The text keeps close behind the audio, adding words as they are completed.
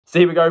So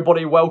here we go,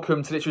 everybody.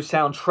 Welcome to Ipswich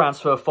Town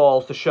Transfer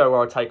Files, the show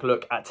where I take a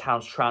look at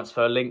Town's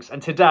transfer links.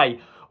 And today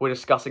we're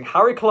discussing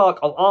Harry Clarke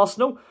of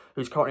Arsenal,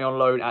 who's currently on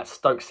loan at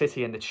Stoke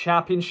City in the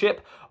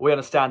Championship. We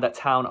understand that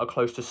Town are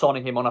close to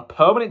signing him on a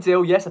permanent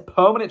deal. Yes, a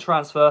permanent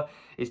transfer.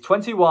 He's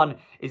 21.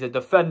 He's a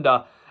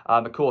defender.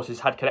 Of course, he's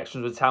had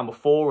connections with Town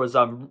before, was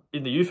in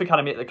the youth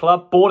academy at the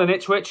club, born in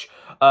Ipswich,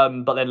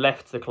 but then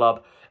left the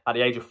club at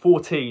the age of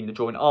 14 to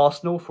join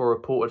Arsenal for a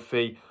reported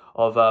fee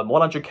of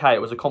 100k.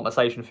 It was a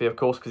compensation fee, of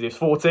course, because he was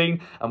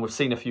 14, and we've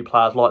seen a few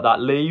players like that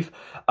leave.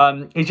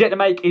 He's yet to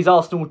make his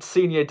Arsenal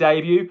senior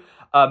debut,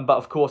 but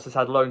of course has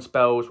had loan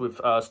spells with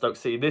Stoke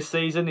City this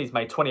season. He's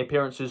made 20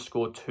 appearances,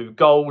 scored 2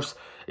 goals.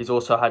 He's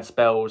also had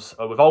spells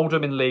with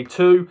Oldham in League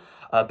 2,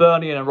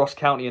 Burnley and Ross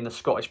County in the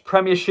Scottish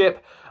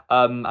Premiership.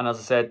 And as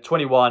I said,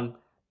 21,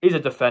 he's a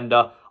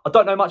defender. I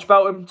don't know much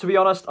about him, to be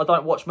honest. I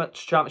don't watch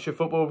much Championship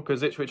football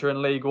because Ipswich are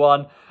in League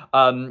 1,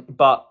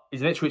 but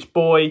he's an Ipswich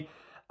boy.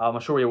 I'm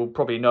sure you will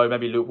probably know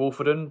maybe Luke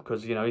Wolfenden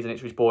because, you know, he's an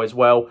Ipswich boy as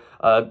well.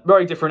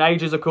 Very different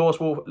ages, of course.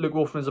 Well, Luke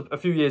Wolfenden's a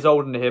few years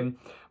older than him.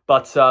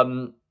 But I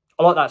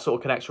like that sort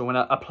of connection when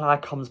a player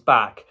comes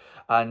back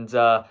and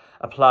a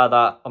player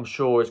that I'm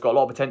sure has got a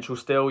lot of potential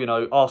still. You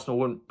know, Arsenal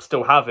wouldn't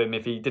still have him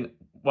if he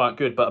weren't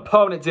good. But a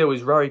permanent deal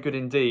is very good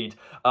indeed.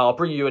 I'll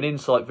bring you an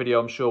insight video,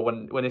 I'm sure,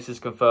 when this is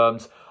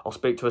confirmed. I'll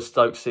speak to a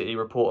Stoke City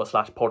reporter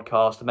 /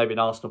 podcast and maybe an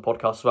Arsenal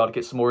podcast as well to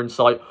get some more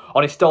insight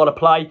on his style of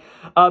play.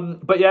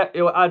 But yeah,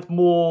 it'll add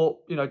more,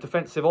 you know,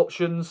 defensive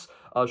options.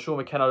 Sean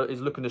McKenna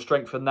is looking to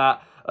strengthen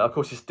that. Of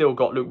course, he's still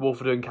got Luke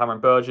Wolfenden, Cameron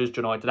Burgess,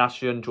 Jonai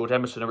Donatian, George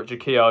Emerson and Richard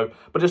Keogh.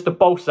 But just to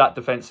bolster that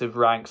defensive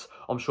ranks,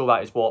 I'm sure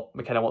that is what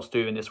McKenna wants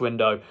to do in this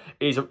window.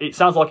 It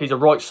sounds like he's a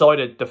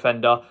right-sided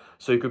defender,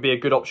 so he could be a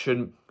good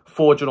option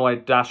for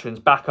Jonai Donatian's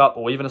backup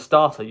or even a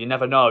starter. You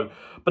never know.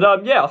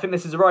 But yeah, I think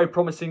this is a very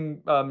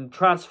promising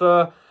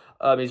transfer.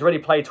 He's already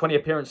played 20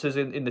 appearances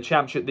in the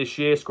Championship this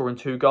year, scoring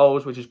 2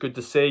 goals, which is good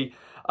to see.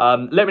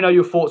 Let me know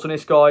your thoughts on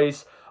this,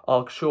 guys.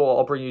 I'm sure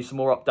I'll bring you some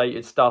more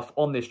updated stuff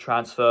on this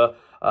transfer.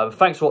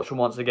 Thanks for watching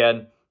once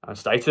again, and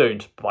stay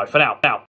tuned. Bye for now.